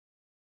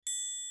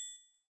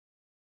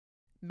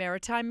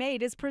Maritime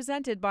Made is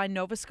presented by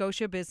Nova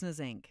Scotia Business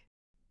Inc.,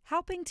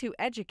 helping to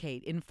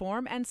educate,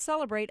 inform, and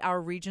celebrate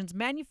our region's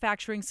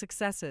manufacturing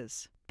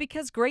successes,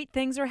 because great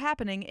things are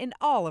happening in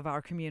all of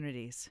our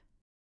communities.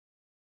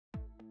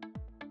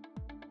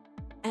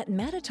 At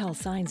Mattatall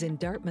Signs in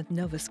Dartmouth,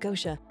 Nova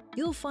Scotia,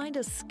 you'll find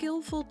a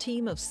skillful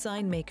team of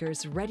sign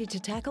makers ready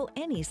to tackle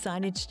any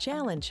signage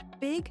challenge,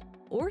 big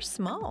or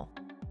small.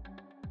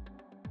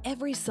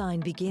 Every sign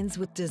begins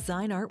with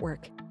design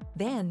artwork.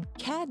 Then,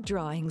 CAD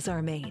drawings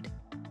are made.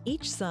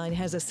 Each sign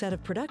has a set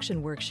of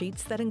production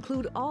worksheets that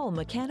include all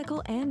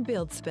mechanical and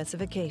build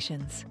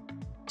specifications.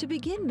 To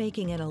begin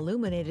making an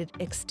illuminated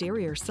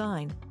exterior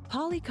sign,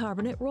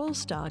 polycarbonate roll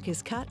stock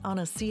is cut on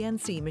a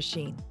CNC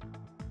machine.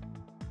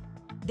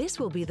 This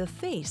will be the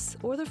face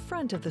or the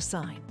front of the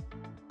sign.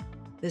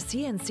 The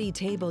CNC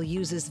table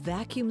uses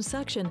vacuum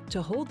suction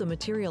to hold the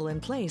material in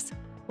place,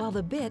 while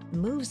the bit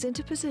moves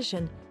into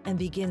position and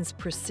begins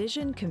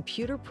precision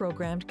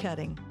computer-programmed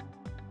cutting.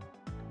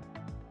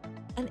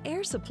 An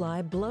air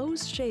supply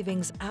blows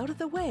shavings out of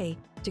the way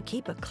to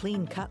keep a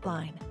clean cut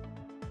line.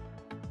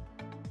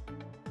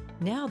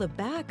 Now the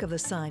back of the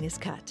sign is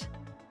cut.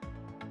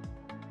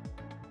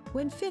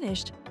 When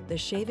finished, the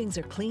shavings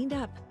are cleaned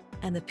up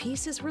and the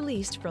piece is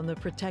released from the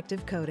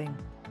protective coating.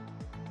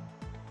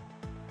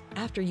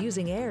 After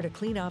using air to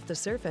clean off the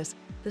surface,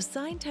 the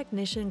sign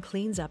technician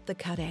cleans up the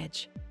cut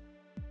edge.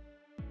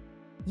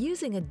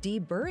 Using a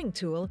deburring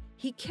tool,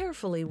 he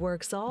carefully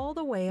works all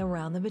the way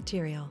around the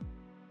material.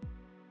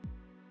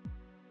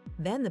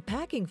 Then the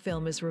packing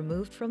film is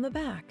removed from the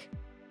back.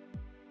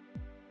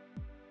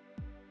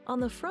 On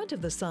the front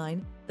of the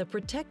sign, the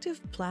protective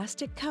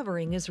plastic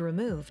covering is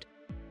removed,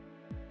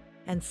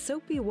 and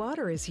soapy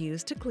water is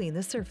used to clean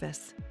the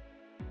surface.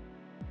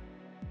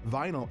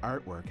 Vinyl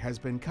artwork has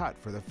been cut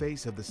for the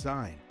face of the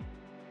sign.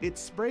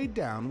 It's sprayed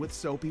down with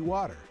soapy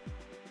water.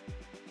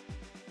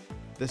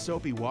 The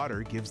soapy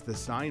water gives the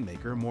sign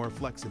maker more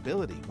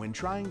flexibility when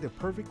trying to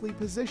perfectly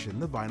position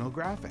the vinyl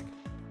graphic.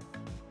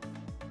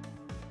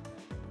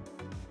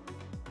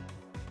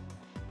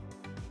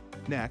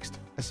 Next,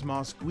 a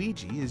small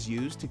squeegee is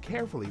used to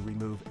carefully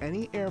remove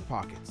any air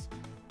pockets,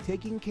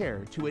 taking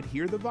care to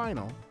adhere the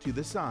vinyl to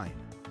the sign.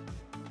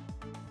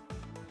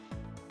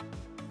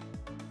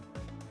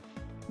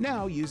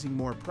 Now, using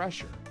more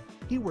pressure,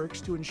 he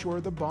works to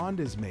ensure the bond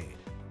is made.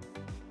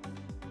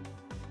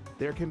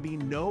 There can be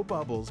no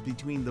bubbles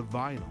between the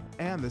vinyl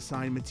and the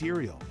sign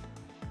material.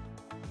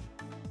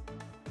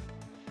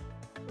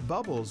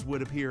 Bubbles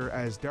would appear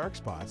as dark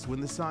spots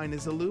when the sign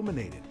is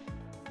illuminated.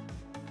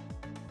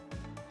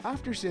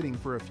 After sitting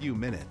for a few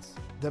minutes,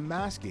 the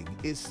masking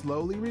is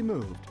slowly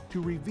removed to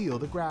reveal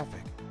the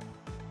graphic.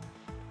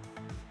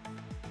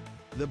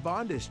 The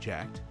bond is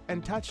checked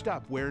and touched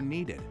up where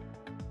needed.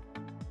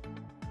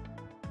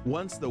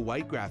 Once the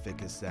white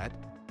graphic is set,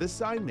 the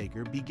sign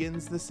maker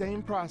begins the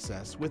same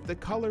process with the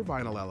color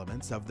vinyl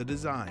elements of the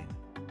design.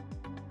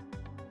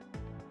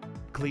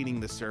 Cleaning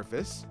the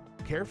surface,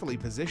 carefully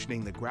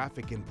positioning the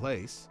graphic in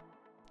place,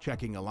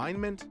 checking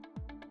alignment,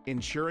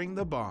 ensuring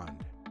the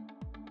bond.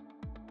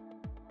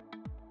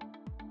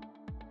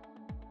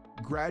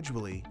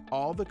 Gradually,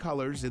 all the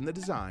colors in the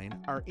design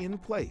are in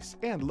place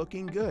and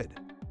looking good.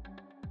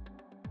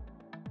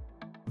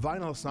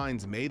 Vinyl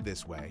signs made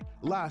this way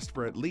last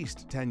for at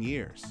least 10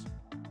 years.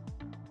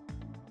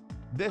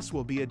 This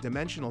will be a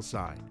dimensional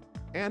sign,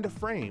 and a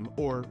frame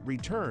or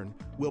return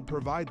will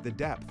provide the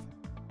depth.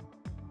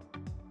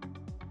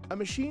 A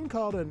machine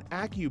called an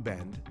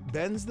AccuBend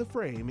bends the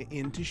frame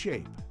into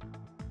shape.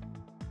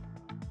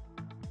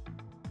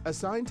 A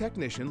sign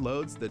technician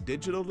loads the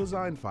digital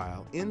design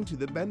file into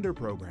the bender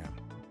program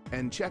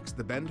and checks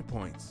the bend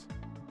points.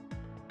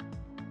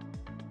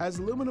 As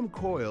aluminum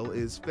coil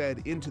is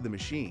fed into the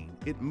machine,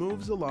 it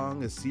moves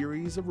along a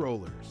series of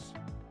rollers.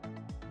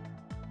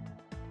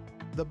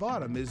 The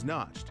bottom is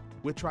notched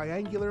with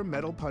triangular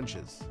metal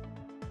punches.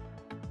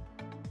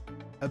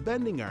 A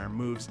bending arm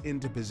moves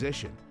into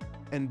position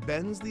and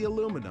bends the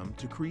aluminum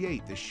to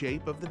create the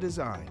shape of the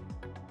design.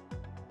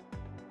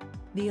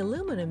 The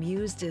aluminum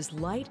used is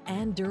light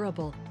and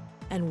durable,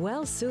 and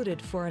well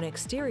suited for an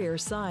exterior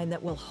sign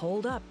that will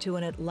hold up to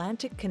an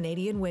Atlantic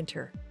Canadian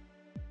winter.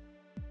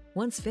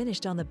 Once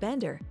finished on the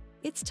bender,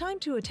 it's time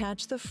to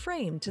attach the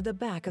frame to the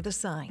back of the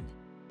sign.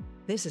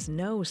 This is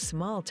no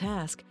small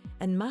task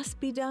and must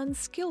be done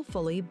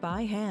skillfully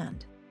by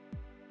hand.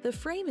 The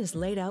frame is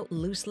laid out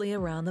loosely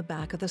around the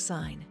back of the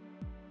sign.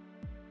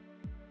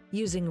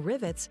 Using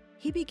rivets,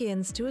 he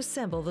begins to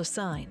assemble the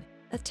sign,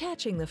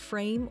 attaching the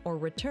frame or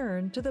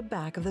return to the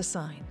back of the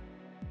sign.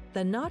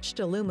 The notched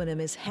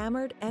aluminum is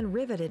hammered and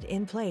riveted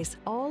in place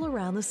all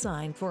around the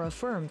sign for a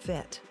firm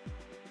fit.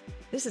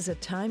 This is a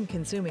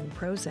time-consuming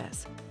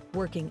process,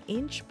 working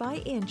inch by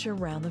inch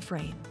around the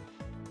frame.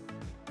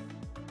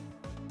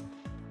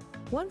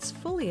 Once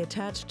fully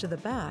attached to the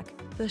back,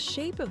 the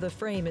shape of the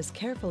frame is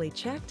carefully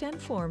checked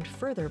and formed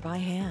further by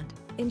hand,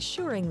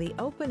 ensuring the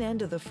open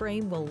end of the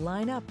frame will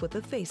line up with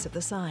the face of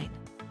the sign.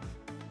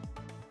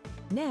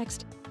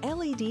 Next,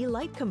 LED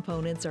light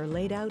components are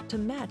laid out to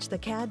match the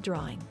CAD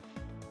drawing.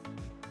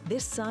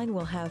 This sign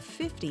will have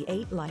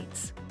 58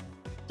 lights.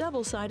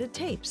 Double-sided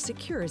tape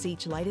secures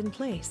each light in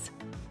place.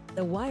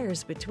 The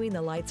wires between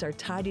the lights are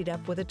tidied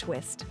up with a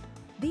twist.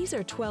 These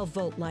are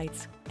 12-volt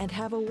lights and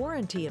have a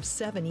warranty of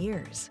 7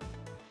 years.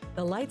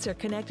 The lights are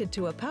connected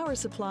to a power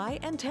supply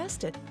and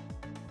tested.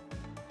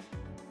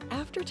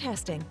 After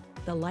testing,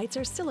 the lights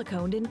are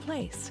siliconed in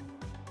place.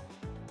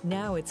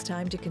 Now it's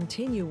time to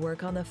continue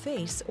work on the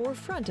face or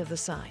front of the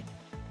sign.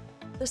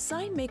 The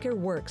sign maker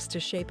works to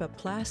shape a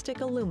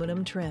plastic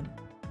aluminum trim.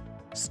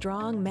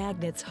 Strong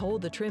magnets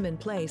hold the trim in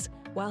place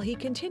while he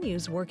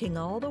continues working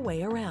all the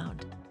way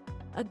around.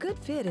 A good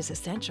fit is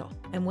essential,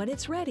 and when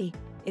it's ready,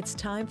 it's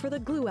time for the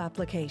glue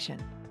application.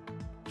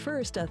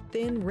 First, a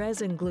thin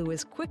resin glue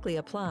is quickly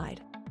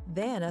applied.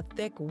 Then a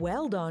thick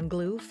weld-on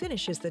glue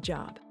finishes the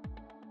job.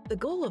 The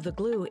goal of the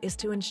glue is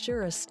to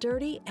ensure a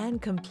sturdy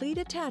and complete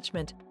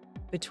attachment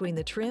between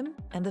the trim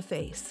and the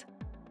face.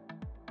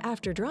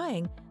 After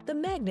drying, the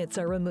magnets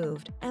are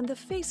removed and the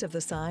face of the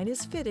sign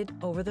is fitted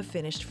over the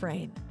finished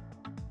frame.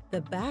 The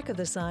back of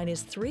the sign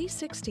is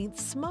 3/16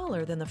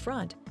 smaller than the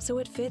front, so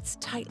it fits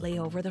tightly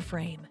over the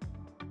frame.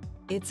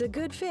 It's a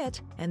good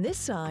fit, and this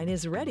sign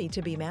is ready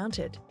to be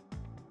mounted.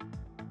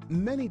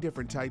 Many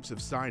different types of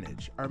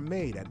signage are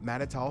made at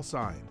Mattatall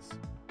Signs.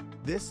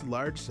 This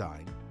large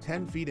sign,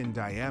 10 feet in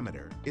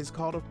diameter, is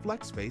called a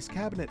flex-face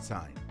cabinet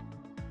sign.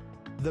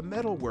 The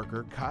metal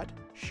worker cut,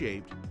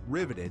 shaped,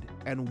 riveted,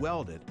 and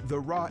welded the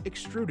raw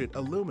extruded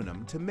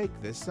aluminum to make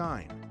this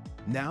sign.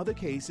 Now the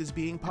case is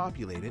being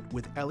populated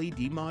with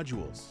LED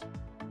modules.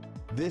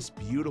 This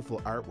beautiful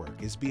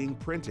artwork is being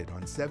printed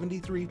on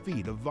 73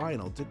 feet of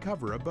vinyl to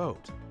cover a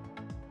boat.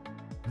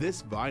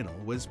 This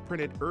vinyl was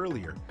printed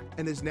earlier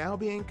and is now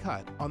being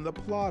cut on the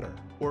plotter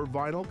or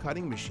vinyl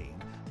cutting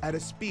machine at a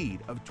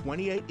speed of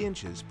 28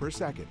 inches per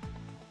second.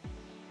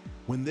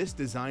 When this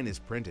design is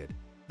printed,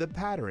 the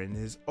pattern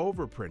is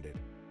overprinted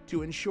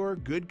to ensure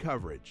good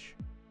coverage.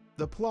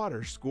 The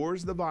plotter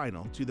scores the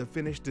vinyl to the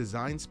finished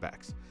design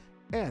specs,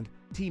 and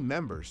team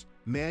members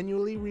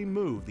manually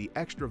remove the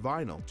extra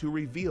vinyl to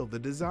reveal the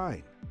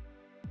design.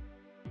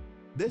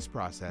 This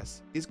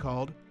process is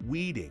called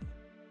weeding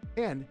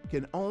and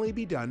can only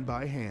be done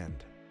by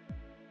hand.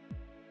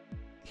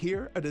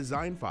 Here, a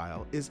design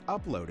file is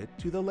uploaded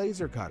to the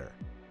laser cutter.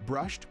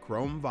 Brushed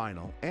chrome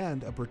vinyl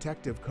and a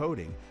protective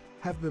coating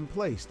have been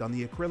placed on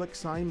the acrylic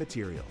sign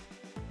material.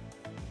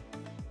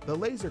 The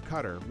laser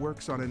cutter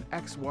works on an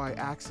XY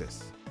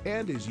axis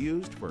and is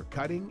used for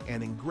cutting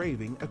and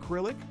engraving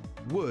acrylic,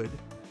 wood,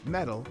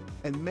 metal,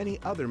 and many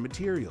other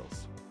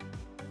materials.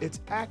 It's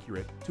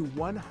accurate to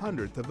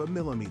 1/100th of a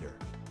millimeter.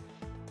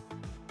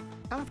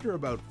 After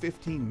about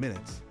 15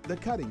 minutes, the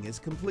cutting is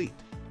complete.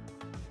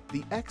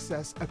 The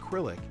excess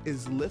acrylic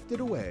is lifted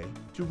away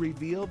to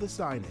reveal the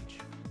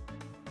signage.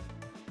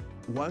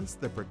 Once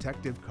the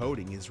protective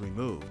coating is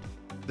removed,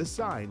 the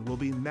sign will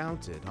be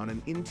mounted on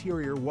an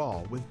interior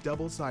wall with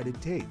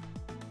double-sided tape.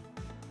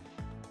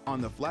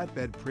 On the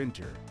flatbed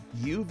printer,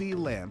 UV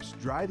lamps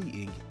dry the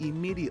ink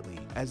immediately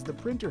as the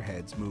printer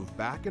heads move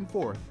back and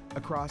forth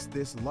across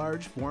this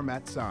large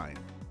format sign